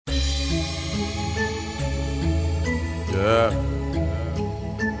Yeah.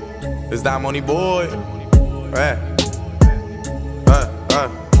 It's that money boy.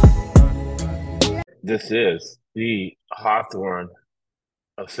 This is the Hawthorne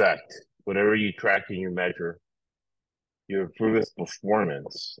effect. Whatever you track and you measure, you improve its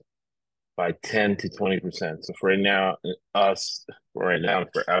performance by 10 to 20%. So for right now and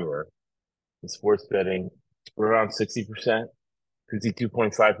forever, in sports betting, we're around 60%.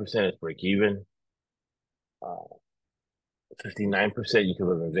 52.5% is break even. 59% you can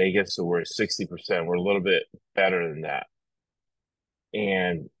live in Vegas, so we're at 60%. We're a little bit better than that.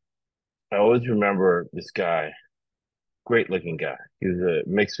 And I always remember this guy, great looking guy. He was a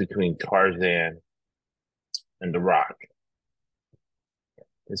mix between Tarzan and The Rock.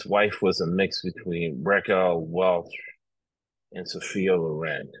 His wife was a mix between Raquel Welch and Sophia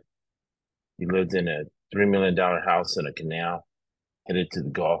Loren. He lived in a $3 million house in a canal, headed to the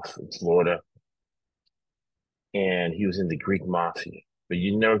Gulf in Florida. And he was in the Greek mafia, but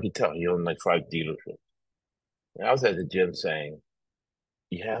you never could tell. He owned like 5 dealerships. And I was at the gym saying,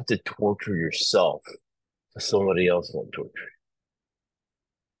 you have to torture yourself so somebody else won't torture you.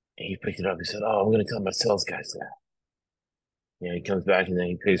 And he picked it up. He said, oh, I'm going to tell my sales guys that. He comes back and then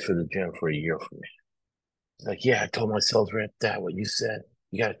he pays for the gym for a year for me. He's like, yeah, I told my sales rep that, what you said.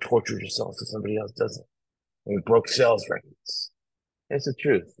 You got to torture yourself so somebody else doesn't. And we broke sales records. It's the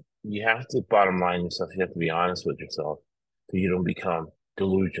truth. You have to bottom line yourself. You have to be honest with yourself so you don't become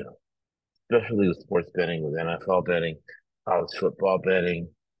delusional, especially with sports betting, with NFL betting, college football betting.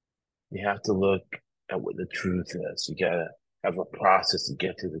 You have to look at what the truth is. You got to have a process to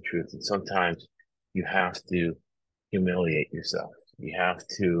get to the truth. And sometimes you have to humiliate yourself. You have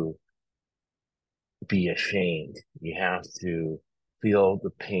to be ashamed. You have to feel the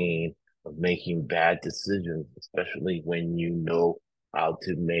pain of making bad decisions, especially when you know how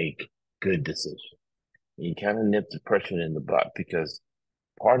to make good decisions. You kind of nip depression in the butt because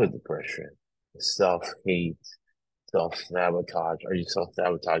part of depression is self-hate, self-sabotage. Are you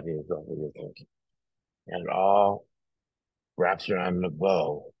self-sabotaging yourself with your thinking? And it all wraps around the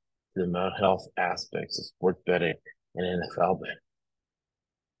bow to the mental health aspects of sports betting and NFL betting.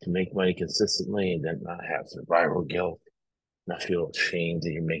 To make money consistently and then not have survival guilt, not feel ashamed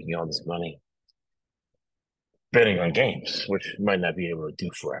that you're making all this money betting on games, which you might not be able to do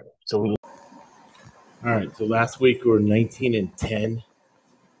forever. All right. So last week we were 19 and 10,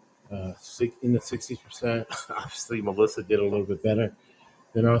 in the 60%. Obviously, Melissa did a little bit better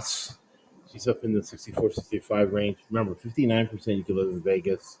than us. She's up in the 64, 65 range. Remember, 59% you can live in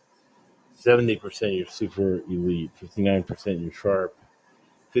Vegas, 70% you're super elite, 59% you're sharp,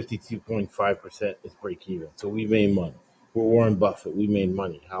 52.5% is break even. So we made money. We're Warren Buffett. We made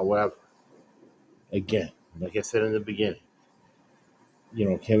money. However, again, like I said in the beginning,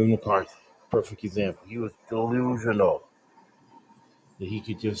 Kevin McCarthy, perfect example. He was delusional that he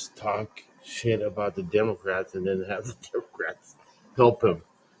could just talk shit about the Democrats and then have the Democrats help him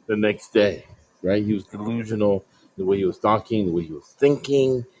the next day, right? He was delusional the way he was talking, the way he was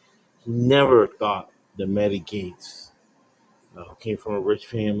thinking. He never thought that Matty Gates came from a rich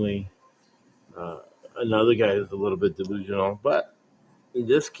family. Another guy is a little bit delusional, but in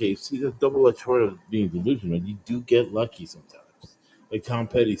this case, he's a double-edged sword of being delusional. You do get lucky sometimes. Like Tom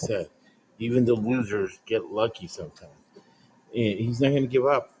Petty said, even the losers get lucky sometimes. And he's not going to give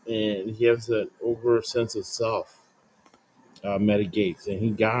up. And he has an over sense of self, Matty Gates. And he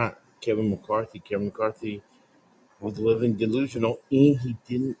got Kevin McCarthy. Kevin McCarthy was living delusional, and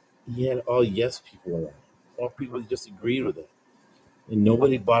he had all yes people around. All people just agreed with it. And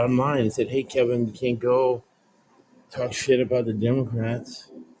nobody bottom line and said, hey, Kevin, you can't go talk shit about the Democrats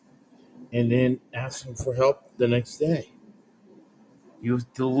and then ask him for help the next day. He was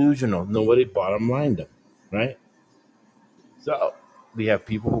delusional. Nobody bottom lined him, right? So we have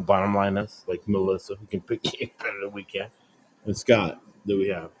people who bottom line us, like Melissa, who can pick games better than we can, and Scott that we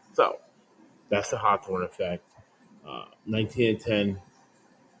have. So that's the Hawthorne effect. 19 and 10,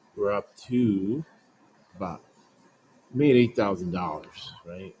 we're up to about made $8,000,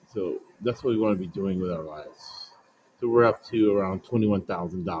 right? So that's what we want to be doing with our lives. So we're up to around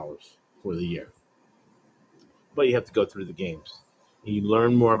 $21,000 for the year. But you have to go through the games. And you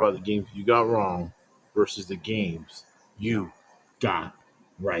learn more about the games you got wrong versus the games you got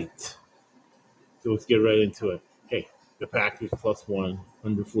right. So let's get right into it. Hey, the Packers +1,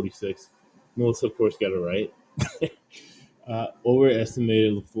 under 46. Melissa, of course, got it right.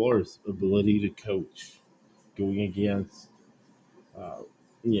 Overestimated LaFleur's ability to coach, going against,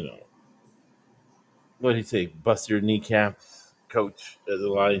 what did he say? Bust your kneecaps, coach at the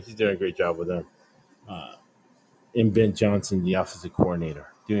Lions. He's doing a great job with them. And Ben Johnson, the offensive coordinator,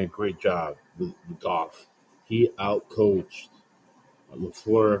 doing a great job with Goff. He outcoached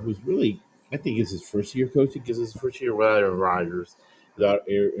LaFleur, who's really, I think, is his first year coaching because it's his first year without Aaron Rodgers, without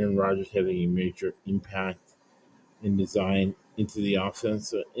Aaron Rodgers having a major impact in design into the offense.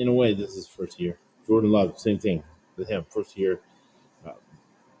 So in a way, this is his first year. Jordan Love, same thing with him, first year uh,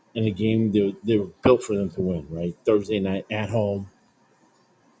 in a game they were built for them to win. Right, Thursday night at home.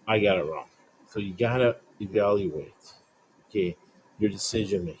 I got it wrong. So you gotta evaluate, okay, your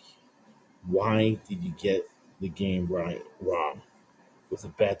decision making. Why did you get the game right wrong? Was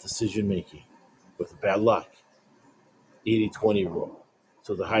it bad decision making? Was it bad luck? 80-20 rule.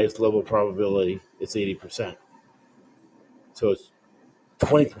 So the highest level probability is 80%. So it's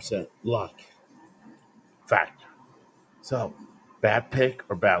 20% luck factor. So bad pick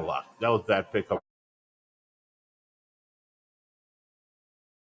or bad luck? That was bad pick.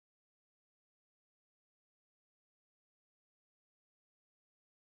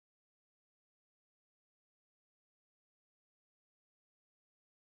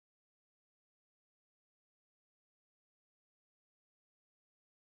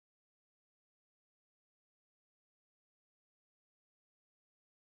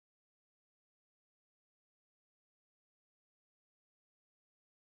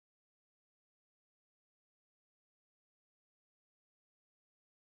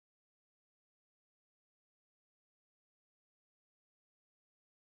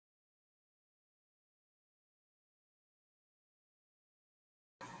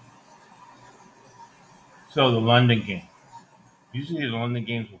 So the London game. Usually the London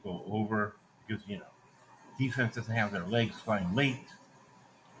games will go over because defense doesn't have their legs flying late.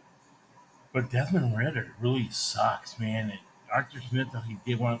 But Desmond Ritter really sucks, man. And Arthur Smith, all he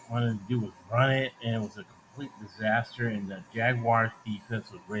did wanted to do was run it, and it was a complete disaster. And the Jaguars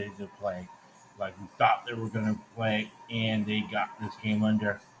defense was ready to play like we thought they were going to play, and they got this game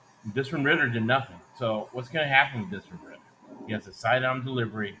under. Desmond Ritter did nothing. So what's going to happen with Desmond Ritter? He has a sidearm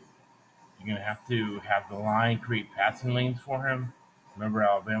delivery. You're going to have the line create passing lanes for him. Remember,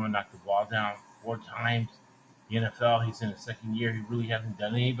 Alabama knocked the ball down 4 times. The NFL, he's in his second year. He really hasn't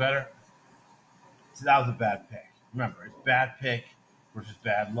done any better. So that was a bad pick. Remember, it's bad pick versus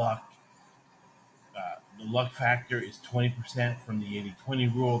bad luck. The luck factor is 20% from the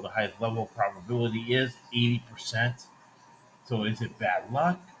 80-20 rule. The highest level probability is 80%. So is it bad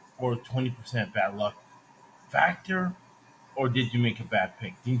luck or 20% bad luck factor? Or did you make a bad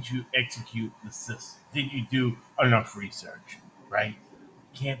pick? Didn't you execute the system? Did you do enough research? Right?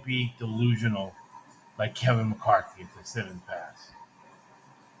 Can't be delusional like Kevin McCarthy, as I said in the past.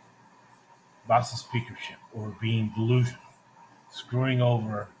 Lost the speakership or being delusional, screwing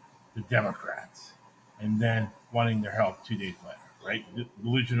over the Democrats, and then wanting their help 2 days later, right?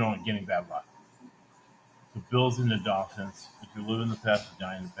 Delusional and getting bad luck. The Bills and the Dolphins, if you live in the past, you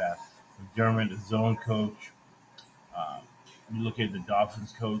die in the past. McDermott is zone coach. Um, you look at the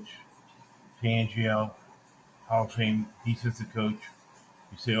Dolphins coach, Fangio, Hall of Fame defensive coach.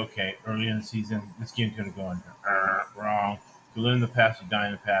 You say, okay, early in the season, this game's going to go under. Wrong. If you live in the past, you die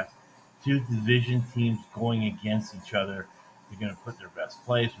in the past. Two division teams going against each other. They're going to put their best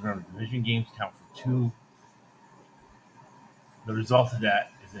plays. Remember, division games count for two. The result of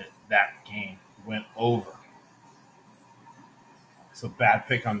that is that game went over. So bad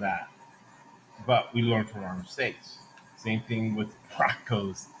pick on that. But we learned from our mistakes. Same thing with the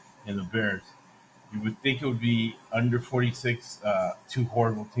Broncos and the Bears. You would think it would be under 46. Two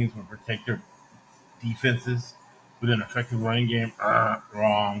horrible teams would protect their defenses with an effective running game.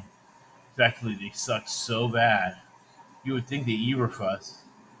 Wrong. Actually, they suck so bad. You would think that Eberfuss,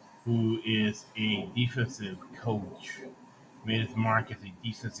 who is a defensive coach, made his mark as a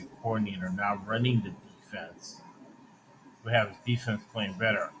defensive coordinator, now running the defense, would have his defense playing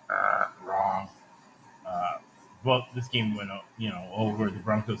better. Wrong. Uh, but this game went, over the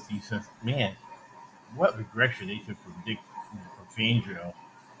Broncos defense. Man, what regression they took from Fangio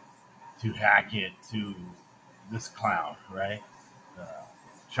to Hackett to this clown, right? Uh,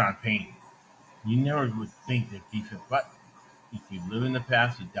 Sean Payne. You never would think that defense, but if you live in the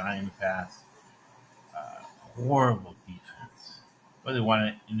past, you die in the past. Uh, Horrible defense. But they won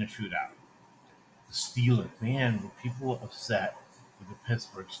it in the shootout. The Steelers, man, were people upset with the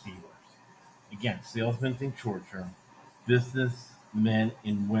Pittsburgh Steelers? Again, salesmen think short term. Businessmen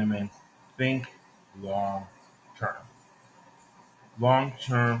and women think long term. Long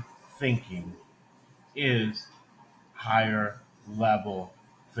term thinking is higher level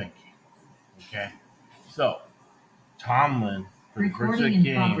thinking. Okay? So, Tomlin, for the first Recording in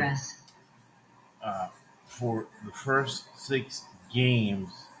game, progress. For the first 6 games,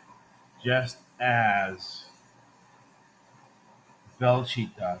 just as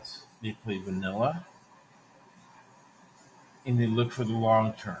Belichick does, they play vanilla. and they look for the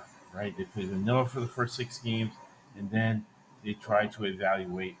long term, right? They play vanilla for the first 6 games, and then they try to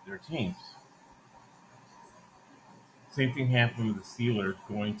evaluate their teams. Same thing happened with the Steelers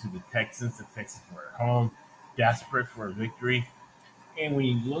going to the Texans. The Texans were at home, desperate for a victory. And when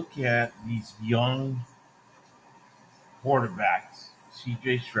you look at these young quarterbacks,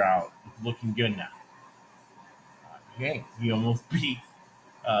 CJ Stroud is looking good now. Hey, he almost beat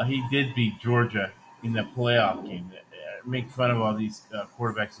he did beat Georgia in the playoff game. Make fun of all these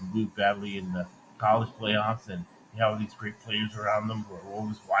quarterbacks who lose badly in the college playoffs, and you have all these great players around them who are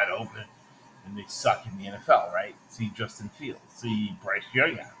always wide open, and they suck in the NFL, right? See Justin Fields, see Bryce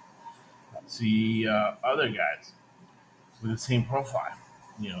Young, see other guys with the same profile.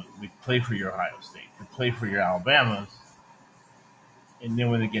 They play for your Ohio State, they play for your Alabamas, and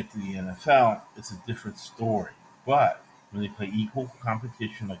then when they get to the NFL, it's a different story. But when they play equal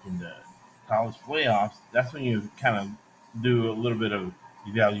competition, like in the college playoffs, that's when you kind of do a little bit of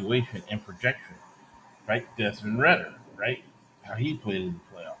evaluation and projection, right? Desmond Ritter, right? How he played in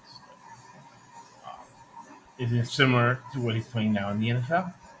the playoffs. Is it similar to what he's playing now in the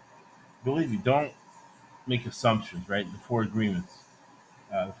NFL? Believe me, don't make assumptions, right? The four agreements.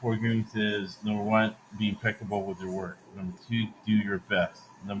 The four agreements is number one, be impeccable with your work. Number two, do your best.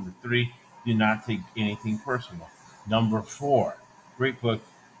 Number three, do not take anything personal. Number four, great book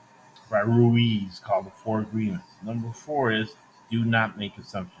by Ruiz called The Four Agreements. Number four is do not make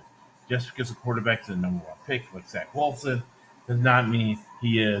assumptions. Just because a quarterback is the number one pick, like Zach Wilson, does not mean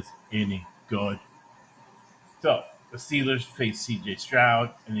he is any good. So the Steelers faced CJ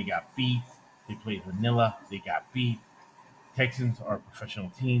Stroud and they got beat. They played vanilla, they got beat. Texans are a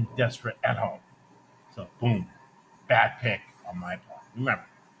professional team, desperate at home. So boom, bad pick on my part. Remember,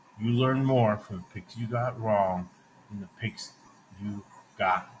 you learn more from the picks you got wrong than the picks you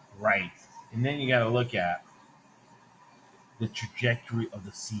got right. And then you got to look at the trajectory of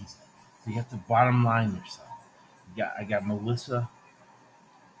the season. So you have to bottom line yourself. I got Melissa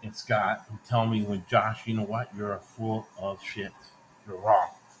and Scott who tell me when Josh, you know what, you're full of shit. You're wrong,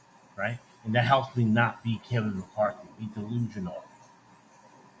 right? And that helps me not be Kevin McCarthy, be delusional,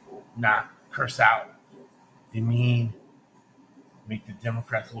 not curse out, demean, make the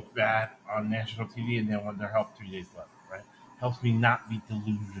Democrats look bad on national TV, and then when they're helped 3 days later, right? Helps me not be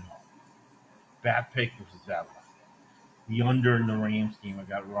delusional. Bad pick versus bad luck. The under in the Rams game, I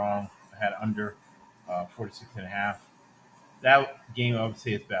got wrong. I had under 46 and a half. That game, I would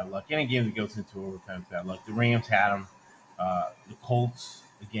say, is bad luck. Any game that goes into overtime is bad luck. The Rams had them. The Colts,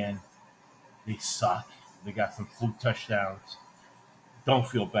 again, they suck. They got some fluke touchdowns. Don't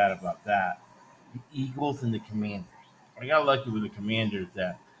feel bad about that. The Eagles and the Commanders. I got lucky with the Commanders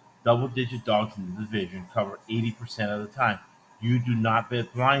that double digit dogs in the division cover 80% of the time. You do not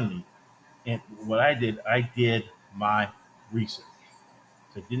bet blindly. And what I did my research.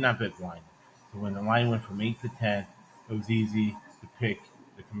 So I did not bet blindly. So when the line went from 8 to 10, it was easy to pick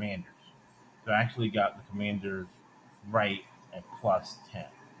the Commanders. So I actually got the Commanders right at plus 10.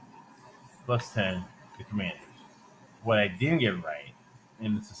 Plus 10, the Commanders. What I didn't get right,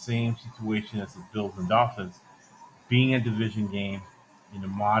 and it's the same situation as the Bills and Dolphins, being a division game in the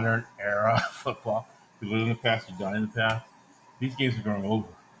modern era of football, we live in the past, we've done in the past, these games are going over.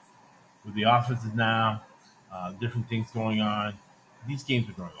 With the offenses now, different things going on, these games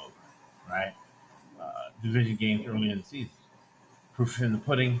are going over, right? Division games early in the season. Proof in the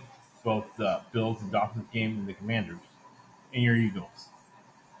pudding, both the Bills and Dolphins game and the Commanders, and your Eagles.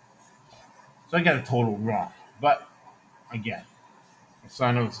 So I got a total wrong. But again, a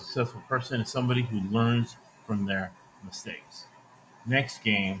sign of a successful person is somebody who learns from their mistakes. Next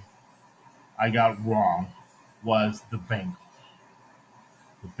game I got wrong was the Bengals.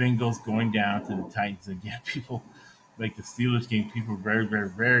 The Bengals going down to the Titans again. People like the Steelers game. People are very, very,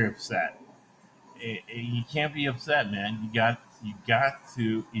 very upset. You can't be upset, man. You got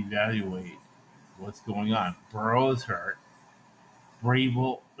to evaluate what's going on. Burrow is hurt.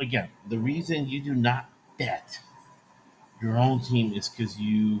 Brable again. The reason you do not bet your own team is because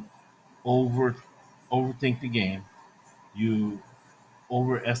you over overthink the game. You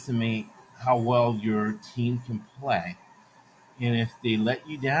overestimate how well your team can play. And if they let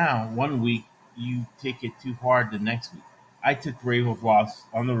you down one week, you take it too hard the next week. I took Vrabel's loss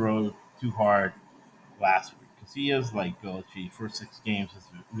on the road too hard last week because he is like Belichick. First 6 games is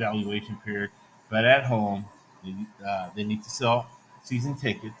the evaluation period, but at home they need to sell season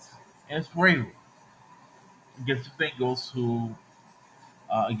tickets, and it's Vrabel against the Bengals, who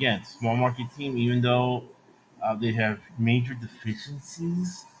again small market team, even though they have major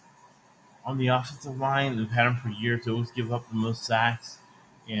deficiencies on the offensive line. They've had him for years. They always give up the most sacks,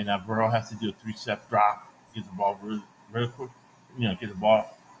 and Burrow has to do a 3-step drop, get the ball very quick, get the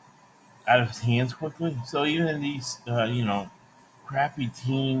ball out of his hands quickly. So even in these, crappy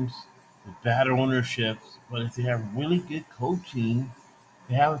teams with bad ownerships, but if they have really good coaching,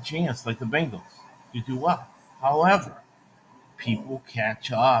 they have a chance, like the Bengals, to do well. However, people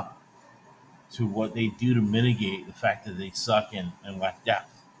catch up to what they do to mitigate the fact that they suck and lack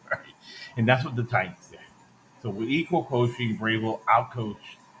depth, right? And that's what the Titans did. So with equal coaching, Vrabel outcoached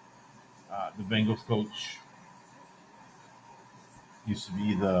the Bengals coach. Used to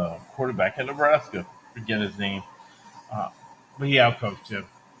be the quarterback at Nebraska. Forget his name, uh, but he outcoached him,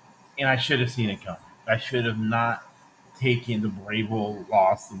 and I should have seen it coming. I should have not taken the Vrabel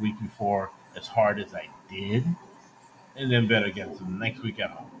loss the week before as hard as I did, and then bet against them next week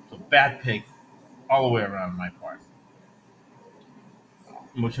at home. So bad pick all the way around my part.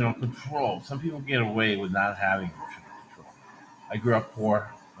 Emotional control. Some people get away with not having emotional control. I grew up poor.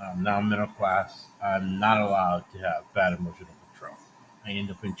 Now I'm middle class. I'm not allowed to have bad emotional control. I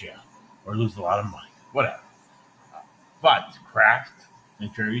end up in jail or lose a lot of money. Whatever. But Kraft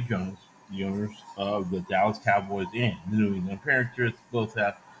and Jerry Jones, the owners of the Dallas Cowboys and the New England Patriots, both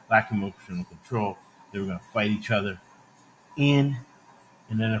have lack of emotional control. They were going to fight each other in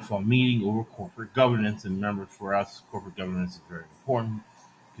an NFL meeting over corporate governance. And remember, for us, corporate governance is very important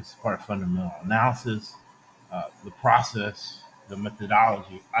because it's part of fundamental analysis. The process, the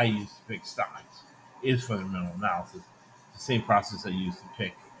methodology I use to pick stocks is fundamental analysis. It's the same process I use to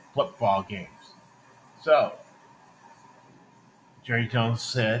pick football games. So, Jerry Jones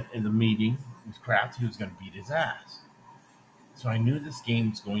said in the meeting with Kraft he was going to beat his ass. So I knew this game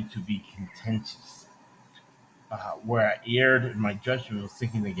was going to be contentious. Where I erred in my judgment was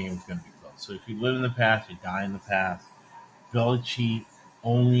thinking the game was going to be close. So if you live in the past, you die in the past. Belichick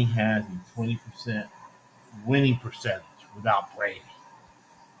only has a 20% winning percentage without Brady.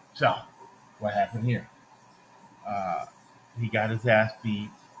 So what happened here? Uh, he got his ass beat.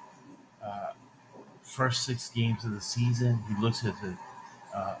 Uh, First 6 games of the season, he looks at the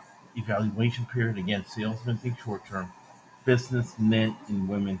evaluation period. Again, salesmen think short term, businessmen and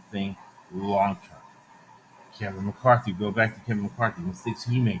women think long term. Kevin McCarthy, go back to Kevin McCarthy, mistakes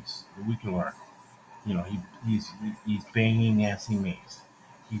he makes that we can learn. He's banging Nancy Mace.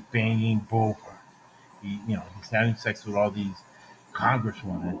 He's banging Bober. He's having sex with all these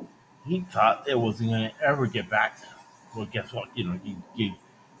congresswomen. He thought it wasn't going to ever get back to him. Well, guess what? He gave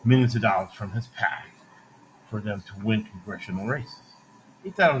millions of dollars from his PAC for them to win congressional races. He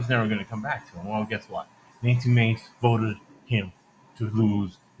thought it was never going to come back to him. Well, guess what? Nancy Mace voted him to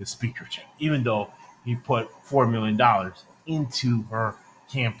lose the speakership, even though he put $4 million into her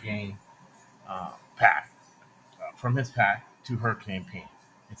campaign PAC, from his PAC to her campaign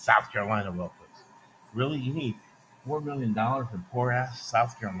in South Carolina, well, please. Really, you need $4 million in poor ass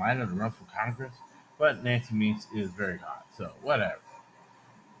South Carolina to run for Congress? But Nancy Mace is very hot, so whatever.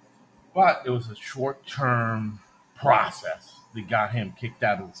 But it was a short term process that got him kicked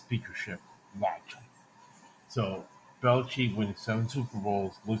out of the speakership long term. So Belichick winning 7 Super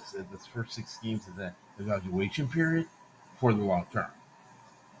Bowls looks at this first 6 games as an evaluation period for the long term.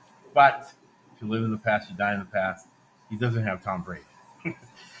 But if you live in the past, you die in the past. He doesn't have Tom Brady.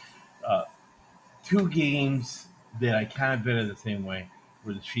 Uh, 2 games that I kind of bet it the same way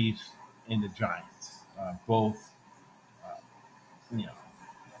were the Chiefs and the Giants. Both, uh, you know,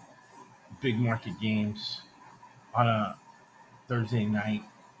 big market games on a Thursday night.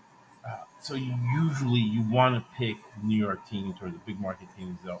 So you want to pick New York teams or the big market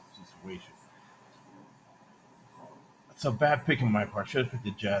teams in that situation. It's a bad pick on my part. Should have picked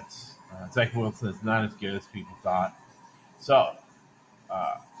the Jets. Zach Wilson is not as good as people thought. So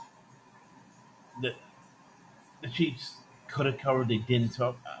uh, the the Chiefs could have covered. They didn't.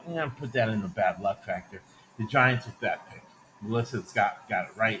 So I'm going to put that in the bad luck factor. The Giants with that pick. Melissa Scott got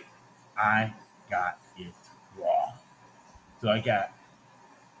it right. I got it wrong. So I got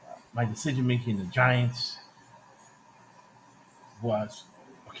my decision making. The Giants was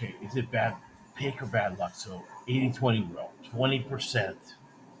okay. Is it bad pick or bad luck? So 80-20 rule. 20%,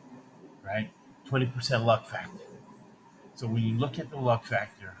 right? 20% luck factor. So when you look at the luck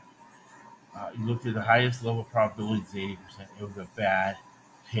factor, you looked at the highest level probability is 80%. It was a bad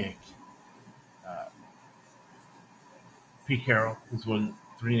pick. Uh, Pete Carroll, who's won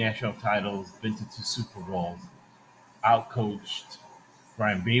 3 national titles, been to 2 Super Bowls, outcoached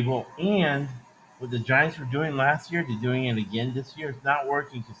Brian Babel, and what the Giants were doing last year, they're doing it again this year. It's not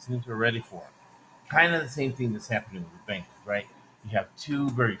working because teams are ready for it. Kind of the same thing that's happening with the Bengals, right? You have two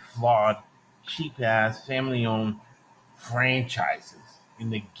very flawed, cheap-ass, family-owned franchises in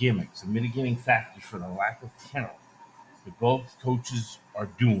the gimmicks, the mitigating factors for the lack of talent that both coaches are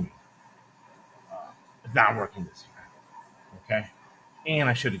doing. It's not working this year. Okay. And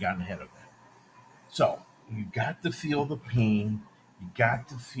I should have gotten ahead of that. So you got to feel the pain. You got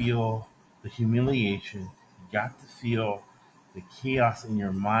to feel the humiliation. You got to feel the chaos in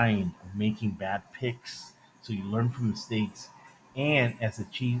your mind of making bad picks. So you learn from mistakes. And as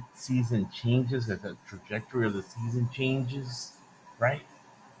the season changes, as the trajectory of the season changes, right?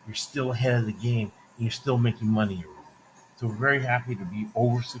 You're still ahead of the game and you're still making money. So we're very happy to be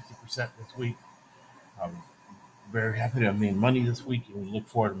over 60% this week. Um, very happy to have made money this week, and we look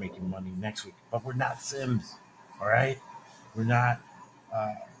forward to making money next week. But we're not Sims, all right? We're not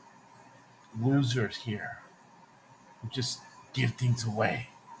uh, losers here. We just give things away.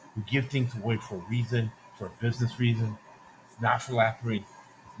 We give things away for a reason, for a business reason. It's not philanthropy.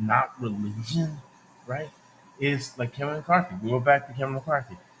 It's not religion, right? It's like Kevin McCarthy. We go back to Kevin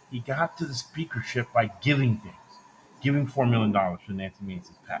McCarthy. He got to the speakership by giving things, giving $4 million to Nancy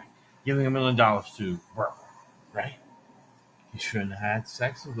Mace's PAC, giving $1 million to Burke, right? He shouldn't have had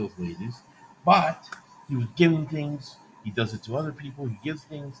sex with those ladies, but he was giving things. He does it to other people. He gives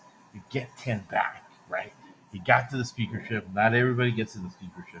things. You get 10 back, right? He got to the speakership. Not everybody gets to the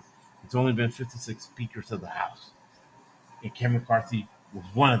speakership. It's only been 56 speakers of the House. And Ken McCarthy was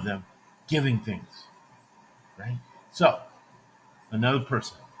one of them giving things, right? So, another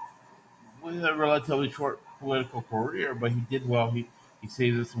person with a relatively short political career, but he did well. He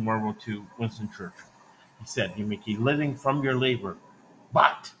saved us from World War II, Winston Churchill. He said, "You make a living from your labor,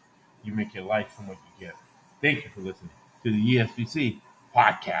 but you make a life from what you give." Thank you for listening to the ESBC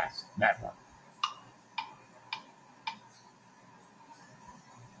Podcast Network.